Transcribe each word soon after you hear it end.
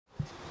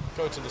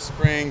Coach, in the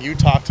spring, you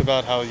talked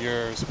about how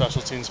your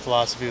special teams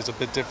philosophy is a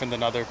bit different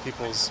than other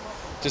people's.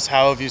 Just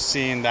how have you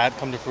seen that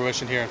come to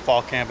fruition here in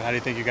fall camp, and how do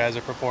you think you guys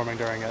are performing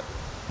during it?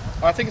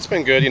 Well, I think it's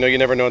been good. You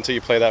never know until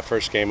you play that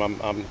first game.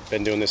 I'm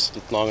been doing this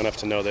long enough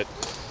to know that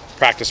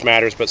practice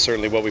matters, but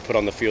certainly what we put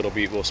on the field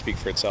will speak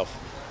for itself.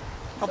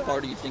 How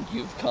far do you think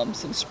you've come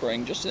since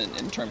spring, just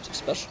in terms of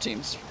special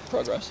teams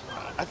progress?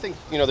 I think,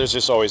 there's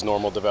just always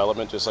normal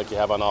development, just like you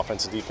have on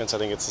offense and defense. I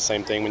think it's the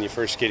same thing. When you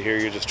first get here,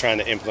 you're just trying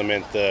to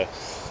implement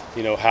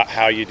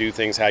how you do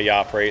things, how you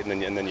operate,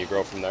 and then you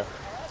grow from there.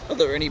 Are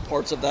there any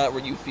parts of that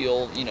where you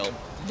feel,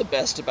 the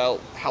best about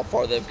how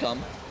far they've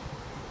come?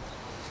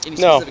 Any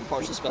specific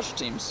parts of special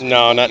teams?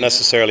 No, not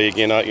necessarily.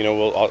 Again,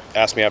 I'll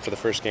ask me after the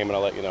first game, and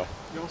I'll let you know.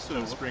 You also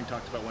in the spring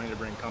talked about wanting to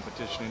bring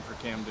competition in for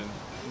Camden,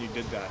 and you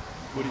did that.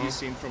 What have you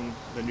seen from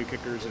the new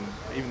kickers and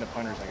even the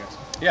punters, I guess?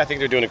 Yeah, I think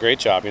they're doing a great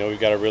job. We've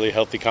got a really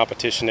healthy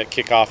competition at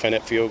kickoff and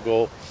at field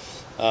goal,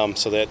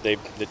 so that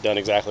they've done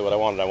exactly what I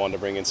wanted. I wanted to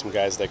bring in some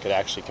guys that could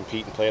actually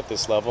compete and play at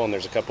this level, and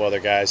there's a couple other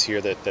guys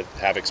here that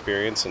have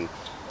experience and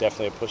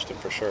definitely have pushed them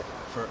for sure.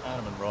 For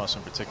Adam and Ross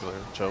in particular,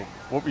 Joe,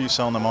 what were you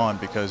selling them on?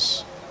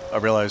 Because I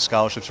realize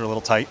scholarships are a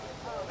little tight,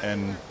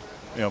 and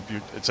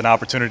it's an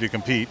opportunity to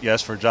compete,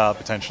 yes, for a job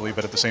potentially,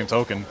 but at the same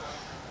token,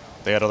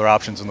 they had other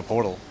options in the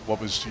portal.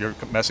 What was your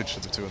message to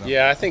the two of them?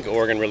 Yeah, I think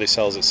Oregon really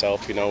sells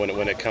itself.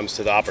 When it comes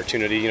to the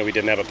opportunity, we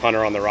didn't have a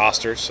punter on the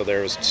roster, so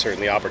there was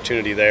certainly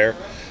opportunity there.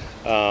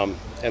 And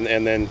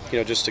then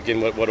just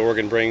again what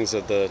Oregon brings,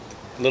 they're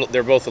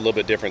both a little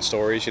bit different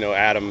stories.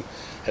 Adam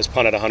has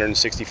punted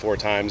 164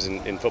 times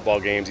in football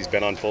games. He's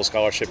been on full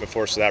scholarship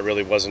before, so that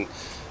really wasn't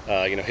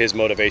his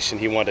motivation.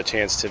 He wanted a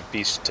chance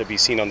to be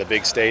seen on the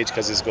big stage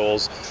because his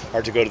goals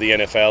are to go to the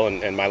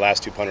NFL, and my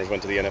last two punters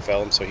went to the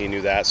NFL, and so he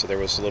knew that. So there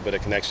was a little bit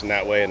of connection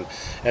that way.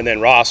 And then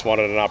Ross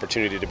wanted an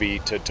opportunity to be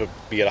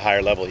at a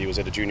higher level. He was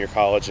at a junior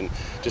college and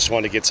just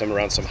wanted to get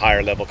around some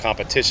higher level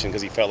competition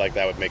because he felt like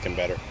that would make him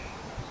better.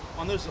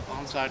 On those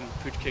onside and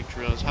pooch kick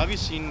drills, how have you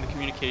seen the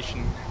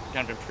communication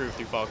kind of improve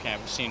through fall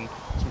camp? We've seen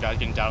some guys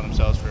getting down on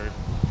themselves for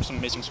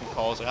missing some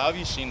calls. How have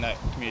you seen that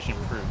communication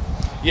improve?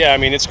 Yeah,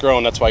 it's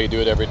grown. That's why you do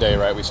it every day,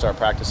 right? We start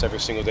practice every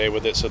single day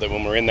with it so that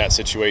when we're in that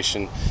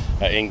situation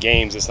in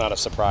games, it's not a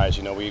surprise.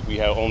 We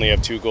only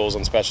have 2 goals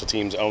on special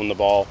teams, own the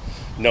ball,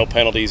 no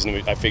penalties,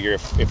 and I figure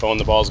if own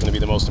the ball is going to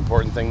be the most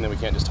important thing, then we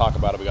can't just talk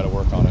about it. We got to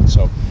work on it.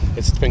 So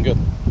it's been good.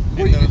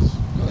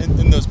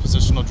 In those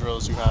positional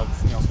drills, you have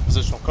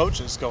positional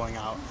coaches going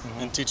out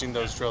and teaching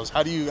those drills.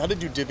 How did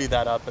you divvy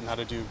that up, and how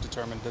did you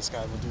determine this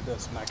guy will do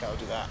this and that guy will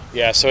do that?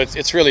 Yeah, so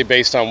it's really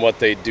based on what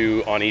they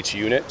do on each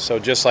unit. So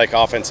just like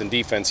offense and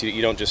defense,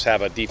 you don't just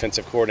have a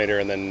defensive coordinator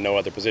and then no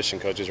other position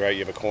coaches, right?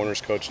 You have a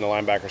corners coach and a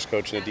linebackers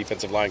coach and a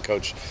defensive line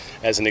coach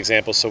as an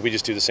example. So we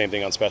just do the same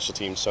thing on special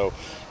teams. So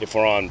if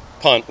we're on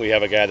punt, we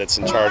have a guy that's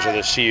in charge of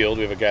the shield.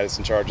 We have a guy that's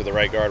in charge of the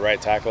right guard, right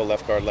tackle,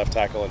 left guard, left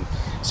tackle, and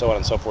so on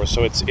and so forth.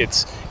 So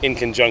it's in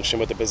conjunction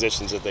with the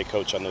positions that they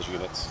coach on those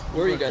units.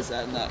 Where are you guys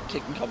at in that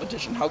kicking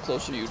competition? How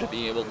close are you to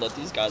being able to let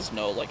these guys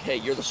know, like, hey,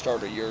 you're the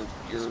starter, you're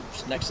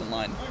next in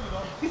line?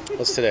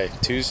 What's today?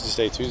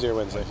 Tuesday or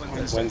Wednesday?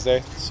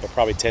 Wednesday. So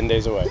probably 10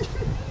 days away.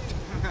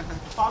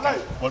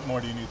 What more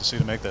do you need to see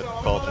to make that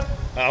call, Jim?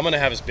 I'm going to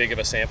have as big of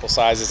a sample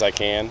size as I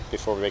can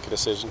before we make a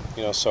decision.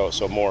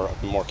 So more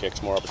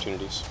kicks, more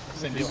opportunities.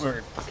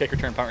 Kick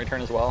return, punt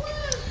return as well?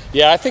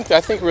 Yeah,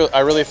 I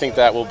really think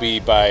that will be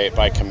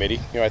by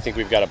committee. I think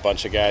we've got a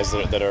bunch of guys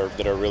that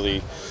are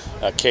really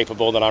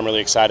capable that I'm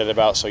really excited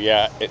about. So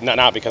yeah,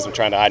 not because I'm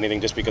trying to hide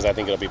anything, just because I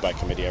think it'll be by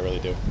committee. I really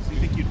do. So you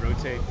think you'd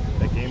rotate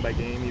that game by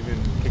game, even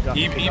kickoff?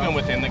 Even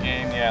within the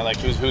game, yeah. Like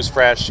who's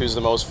fresh, who's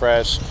the most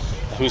fresh,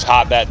 who's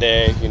hot that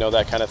day,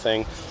 that kind of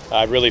thing.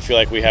 I really feel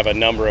like we have a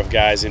number of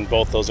guys in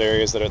both those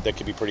areas that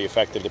could be pretty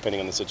effective depending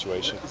on the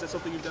situation. Is that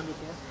something you've done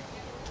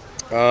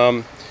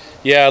before?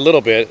 Yeah, a little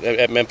bit.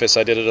 At Memphis,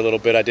 I did it a little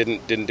bit. I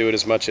didn't do it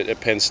as much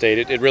at Penn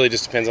State. It really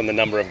just depends on the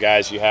number of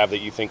guys you have that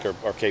you think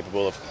are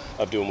capable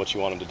of doing what you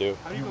want them to do.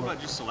 How do you go about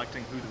just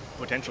selecting who the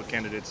potential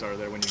candidates are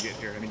there when you get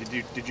here?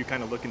 Did you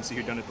kind of look and see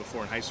who'd done it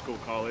before in high school,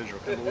 college, or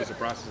what was the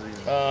process of even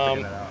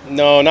figuring that out?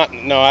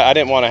 No. I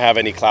didn't want to have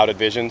any clouded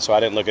vision, so I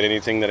didn't look at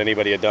anything that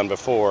anybody had done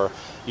before.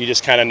 You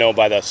just kind of know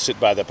by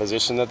the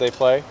position that they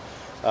play.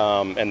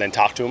 And then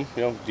talk to them.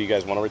 Do you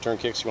guys want to return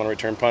kicks? You want to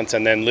return punts?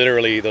 And then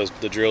literally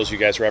the drills you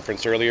guys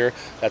referenced earlier,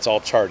 that's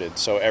all charted.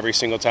 So every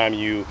single time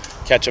you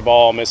catch a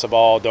ball, miss a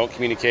ball, don't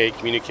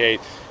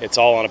communicate, it's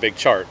all on a big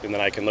chart. And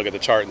then I can look at the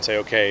chart and say,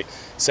 okay,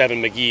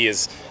 Seven McGee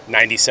is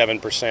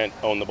 97%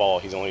 own the ball.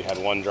 He's only had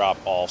one drop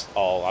all.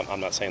 I'm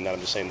not saying that. I'm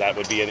just saying that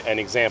would be an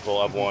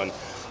example of one.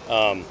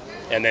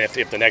 And then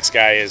if the next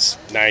guy is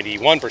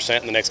 91%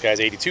 and the next guy is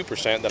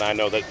 82%, then I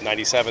know that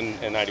 97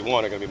 and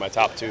 91 are going to be my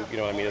top two.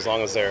 As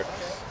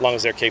long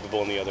as they're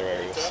capable in the other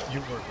areas.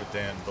 You worked with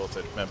Dan both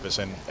at Memphis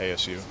and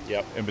ASU.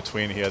 Yep. In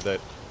between, he had that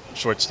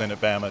short stint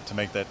at Bama to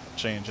make that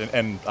change,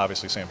 and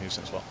obviously Sam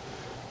Houston as well.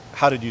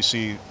 How did you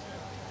see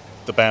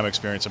the Bama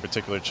experience in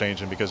particular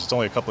changing? Because it's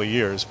only a couple of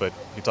years, but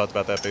he talked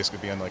about that basically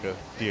being like a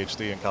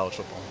PhD in college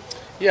football.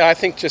 Yeah, I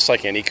think just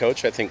like any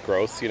coach, I think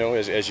growth,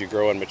 as you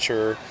grow and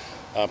mature,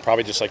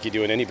 probably just like you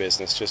do in any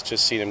business,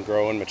 just seeing him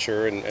grow and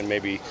mature and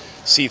maybe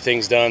see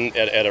things done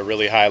at a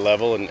really high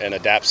level and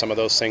adapt some of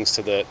those things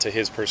to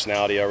his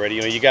personality already.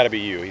 You got to be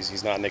you.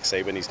 He's not Nick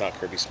Saban, he's not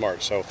Kirby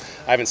Smart. So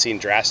I haven't seen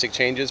drastic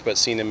changes, but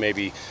seen him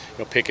maybe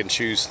pick and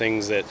choose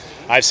things that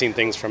I've seen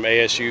things from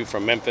ASU,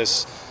 from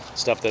Memphis,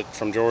 stuff that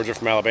from Georgia,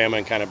 from Alabama,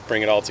 and kind of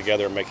bring it all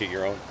together and make it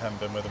your own. Having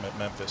been with him at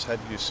Memphis, how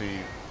do you see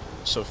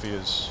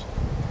Sophia's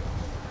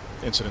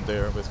incident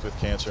there with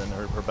cancer and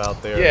her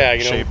bout there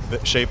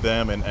shape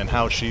them and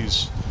how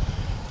she's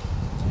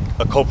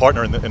a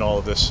co-partner in all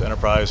of this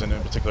enterprise, and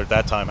in particular at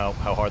that time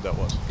how hard that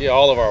was? Yeah,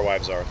 all of our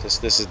wives are.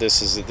 This isn't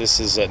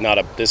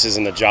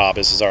a job.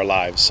 This is our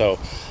lives. So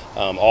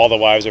all the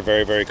wives are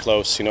very, very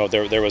close.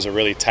 There was a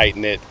really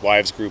tight-knit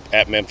wives group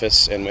at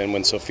Memphis, and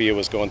when Sophia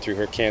was going through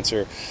her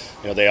cancer,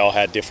 they all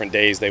had different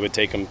days. They would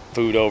take them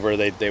food over.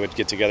 They would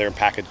get together and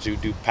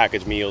do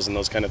package meals and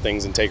those kind of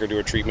things, and take her to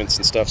her treatments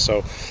and stuff.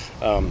 So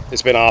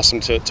it's been awesome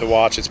to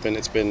watch. It's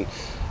been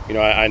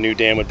I knew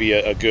Dan would be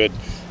a good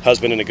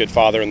husband and a good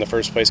father in the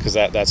first place, because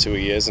that's who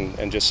he is,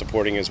 and just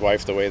supporting his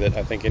wife the way that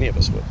I think any of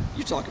us would.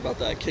 You talk about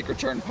that kick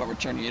return, punt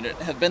return unit.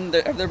 Have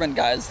there been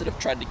guys that have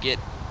tried to get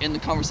in the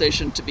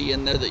conversation to be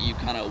in there that you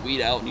kind of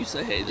weed out and you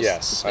say, hey,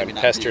 this I'm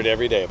pestered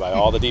every day by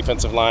all the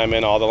defensive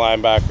linemen, all the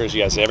linebackers.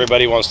 Yes,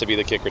 everybody wants to be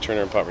the kick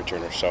returner and punt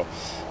returner. So,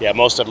 yeah,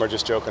 most of them are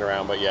just joking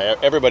around, but yeah,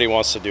 everybody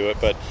wants to do it.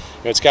 But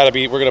it's got to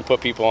be. We're going to put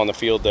people on the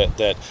field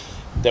that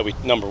we,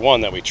 number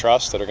one, that we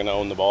trust, that are going to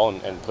own the ball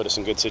and put us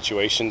in good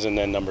situations, and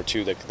then number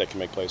two, that can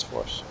make plays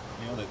for us.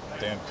 That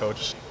Dan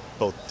coached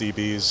both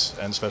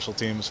DBs and special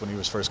teams when he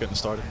was first getting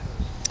started?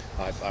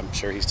 I'm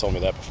sure he's told me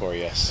that before,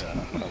 yes.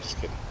 Yeah. I'm just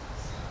kidding.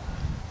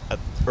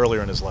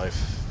 Earlier in his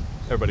life,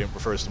 everybody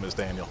refers to him as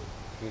Daniel.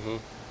 Mm-hmm.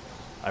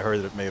 I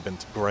heard that it may have been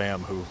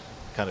Graham who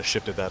kind of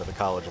shifted that at the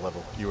college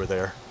level. You were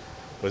there.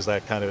 Was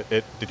that kind of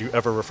it? Did you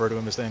ever refer to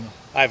him as Daniel?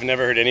 I've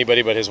never heard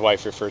anybody but his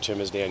wife refer to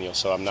him as Daniel,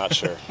 so I'm not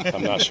sure.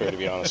 I'm not sure, to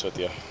be honest with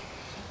you.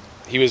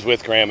 He was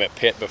with Graham at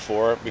Pitt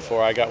before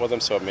I got with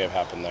him, so it may have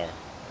happened there.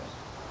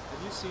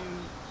 Have you seen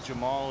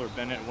Jamal or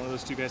Bennett, one of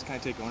those two guys, kind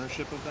of take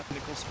ownership of that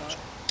nickel spot?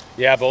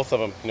 Yeah, both of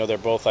them. They're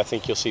both. I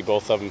think you'll see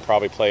both of them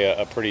probably play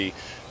a pretty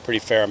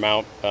fair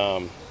amount.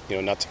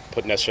 Not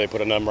to necessarily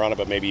put a number on it,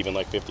 but maybe even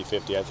like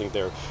 50-50. I think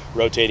they're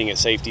rotating at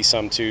safety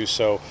some too.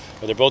 So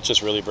they're both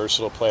just really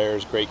versatile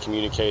players, great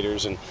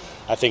communicators, and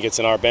I think it's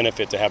in our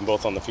benefit to have them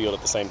both on the field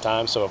at the same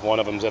time. So if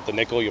one of them's at the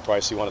nickel, you'll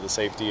probably see one at the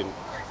safety, and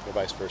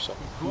vice versa.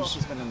 Who else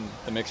has been in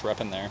the mix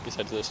repping there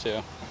besides those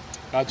two?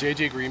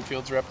 J.J.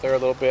 Greenfield's rep there a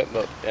little bit,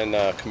 and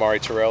Kamari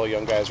Terrell, a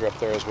young guy's rep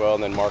there as well,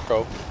 and then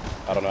Marco.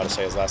 I don't know how to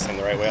say his last name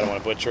the right way. I don't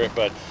want to butcher it,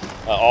 but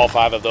all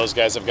five of those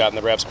guys have gotten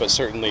the reps. But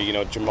certainly,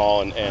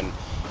 Jamal and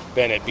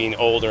Bennett being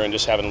older and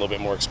just having a little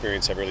bit more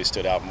experience have really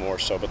stood out more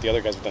so. But the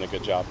other guys have done a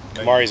good job.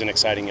 Kamari's an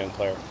exciting young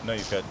player. No,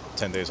 you've got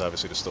 10 days,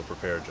 obviously, to still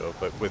prepare, Joe.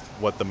 But with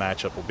what the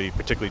matchup will be,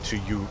 particularly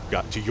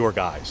to your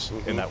guys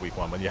in that week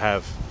one, when you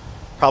have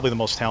probably the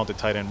most talented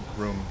tight end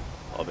room,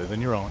 other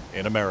than your own,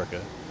 in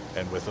America,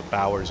 and with the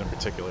Bowers in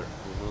particular,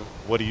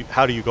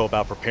 how do you go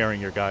about preparing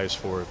your guys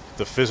for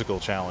the physical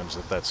challenge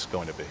that's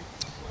going to be?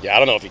 Yeah, I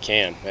don't know if you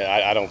can.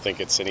 I don't think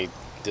it's any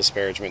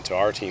disparagement to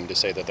our team to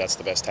say that that's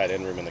the best tight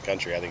end room in the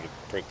country. I think it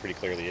pretty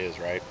clearly is,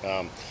 right?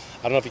 I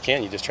don't know if you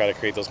can. You just try to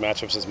create those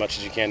matchups as much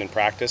as you can in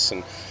practice,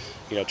 and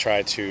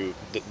try to.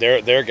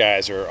 Their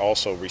guys are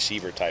also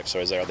receiver types.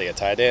 So are they a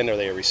tight end? Are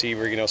they a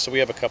receiver? So we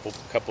have a couple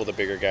of the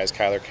bigger guys,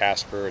 Kyler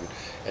Casper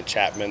and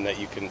Chapman, that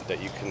you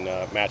can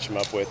match them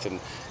up with, and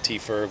T.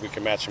 Ferg we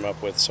can match them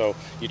up with. So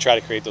you try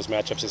to create those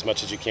matchups as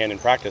much as you can in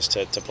practice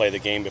to play the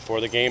game before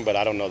the game. But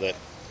I don't know that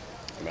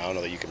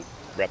you can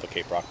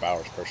replicate Brock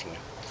Bowers personally.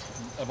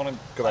 I want to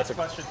go back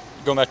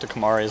to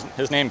Kamari.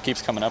 His name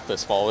keeps coming up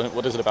this fall.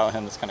 What is it about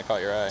him that's kind of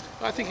caught your eye?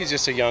 I think he's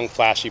just a young,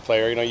 flashy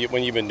player.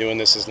 When you've been doing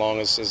this as long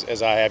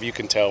as I have, you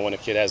can tell when a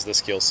kid has the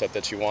skill set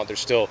that you want.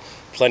 There's still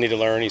plenty to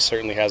learn. He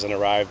certainly hasn't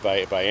arrived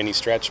by any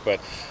stretch, but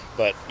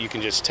you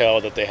can just tell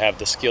that they have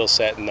the skill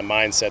set and the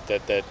mindset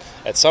that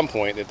at some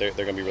point that they're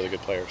going to be really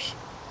good players.